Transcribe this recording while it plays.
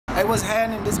Hey, what's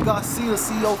happening? This Garcia,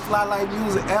 CEO Fly Like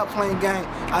Music, Airplane Gang.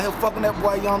 Out here fucking that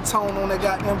boy Young Tone on that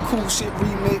goddamn cool shit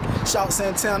remix. SHAWT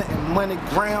Santana and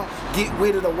Moneygram. Get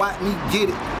with it or watch me get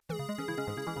it.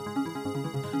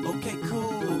 Okay,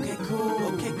 cool. Okay, cool.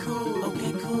 Okay, cool.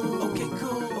 Okay, cool. Okay,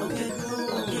 cool. Okay,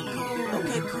 cool. Okay, cool.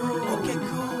 Okay, cool. Okay,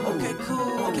 cool. Okay,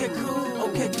 cool. Okay, cool.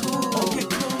 Okay, cool. Okay,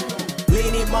 cool.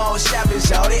 Leaning mall shopping,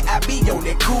 shawty, I be on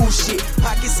that cool shit.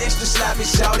 Pockets extra sloppy,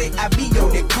 shawty, I be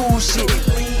on that cool shit.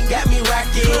 Got me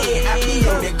rockin', I be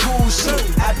on that cool shit.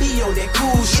 I be on that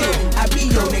cool shit. I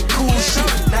be on that cool shit.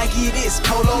 Nike this,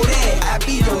 Polo that, I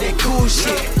be on that cool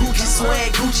shit. Gucci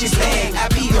swag, Gucci bag,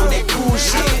 I be on that cool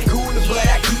shit. Cooler, but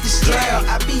I keep the strap,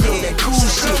 I be on that cool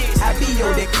shit. I be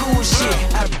on that cool shit.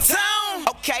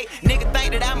 Okay, nigga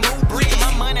think that I move bricks.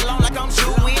 My money long like I'm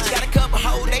Jewish. Got a couple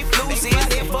hoes, they floozy.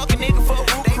 They fuck a nigga for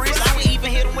Boo Chris. I ain't even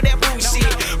hit him with that bullshit.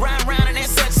 Rhyme round and that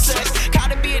such such.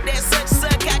 Caught a beard that such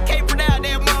such. I can't pronounce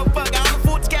that motherfucker. I'm the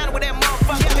 4th counter with that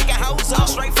motherfucker. Picking hoes up,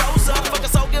 straight froze up.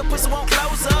 Fuckin' so good, pussy won't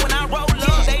close up. When I roll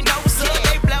up, they know what's up.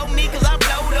 They blow me cause I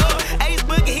blowed up. Ace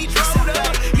Boogie, he drove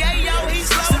up. Yeah, yo, he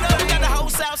slowed up. Got the whole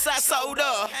Southside sold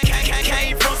up.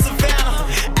 Came from Savannah,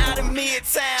 out of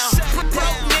Midtown.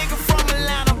 Broke nigga from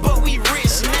Atlanta, but we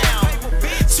rich now.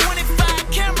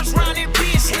 25 cameras round that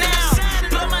bitch now.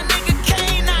 Blow my nigga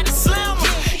Kane out the slammer.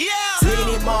 Yeah.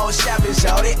 Leaning mall shopping,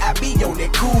 shawty, I be on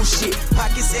that cool shit.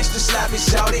 Pockets extra sloppy,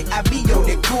 shawty, I be on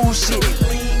that cool shit.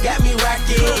 Got me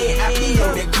rockin', I be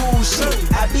on that cool shit.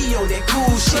 I be on that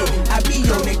cool shit. I be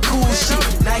on that cool shit.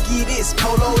 Nike this,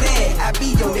 Polo that, I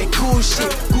be on that cool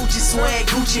shit. Gucci swag,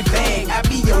 Gucci bag, I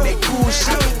be on that cool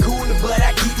shit. Cooler, but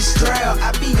I keep the strap,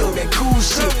 I be on that cool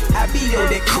shit. I be on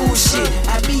that cool shit.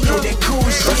 I be on that cool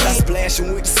shit. First I splash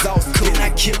 'em with the sauce, then I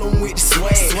kill 'em with the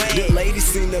swag. The ladies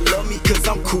seem to love me cause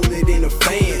I'm cooler than a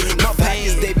fan. My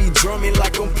pockets, they be drumming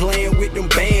like I'm playing with them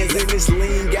bands. And this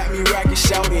lean got me rockin',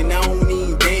 shouting, I don't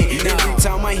even dance. Every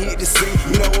time I hit the scene,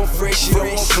 you know I'm fresh, you know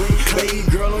I'm clean.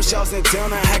 Baby girl on SHAWT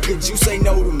Santana, how could you say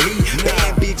no to me?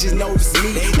 Bad bitches notice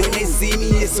me, when they see me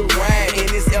it's a ride. And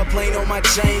this airplane on my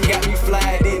chain got me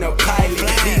flying in a pilot.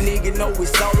 These niggas know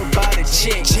it's all about a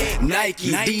check.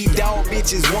 Nike, these dog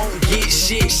bitches won't get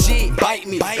shit. Bite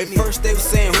me. At first they was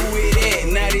saying who it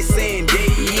at, now they saying there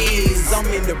he is. I'm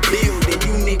in the building,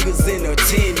 you niggas in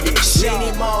attendance.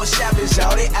 Leaning mall shopping,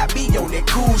 shawty, I be on that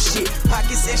cool shit.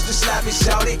 Pockets extra sloppy,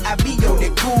 shawty, I be on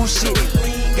that cool shit.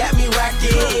 Got me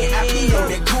rockin', I be on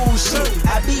that cool shit.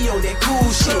 I be on that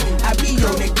cool shit. I be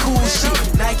on that cool shit.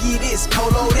 Nike this,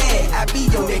 Polo that, I be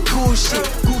on that cool shit.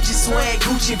 Gucci swag,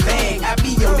 Gucci bag, I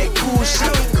be on that cool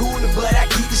shit. Cooler, but I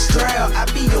keep the strap, I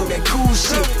be on that cool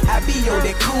shit. I be on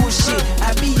that cool shit.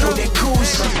 I be on that cool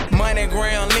shit.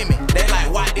 Moneygram limit. They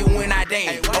like, why did when I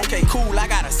dance? Okay, cool, I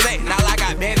got a set. Now I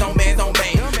got bands on bands on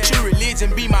bands. True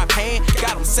religion be my pain.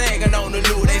 Got them sagging on the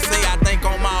loot. They say I think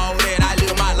on my old head. I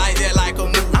live my life there like a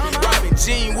movie. Robbing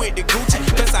Jean with the Gucci,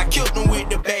 cause I killed them with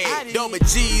the bag. Double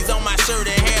G's on my shirt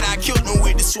and head, I killed them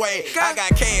with the swag. I got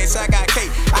cash, I got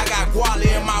cake, I got guala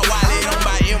in my wallet. On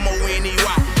my MONEY.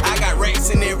 I got racks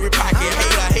in every pocket.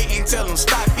 Hating, tell them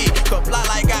stop it. Cause Fly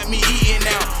Like got me eating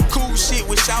now. Cool shit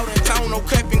with SHAWT and Tone, no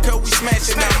cupping cause we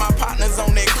smashing now. My partners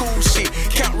on that cool shit.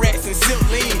 Count rats and silk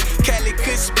lean. Cali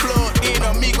Kush plugged in,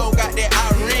 Amigo got that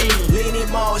Irene. Leaning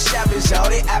mall shopping,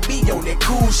 shawty, I be on that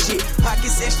cool shit.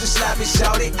 Pockets extra sloppy,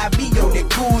 shawty, I be on that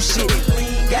cool shit.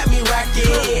 Got me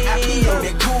rockin', I be on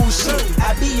that cool shit.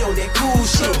 I be on that cool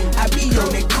shit. I be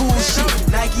on that cool shit.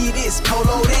 Nike this,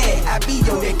 Polo that, I be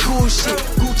on that cool shit.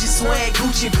 Gucci swag,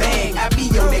 Gucci bag, I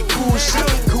be on that cool shit.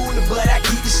 Cooler, but I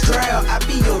keep the strap, I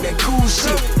be on that cool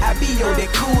shit. I be on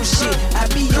that cool shit. I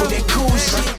be on that cool shit.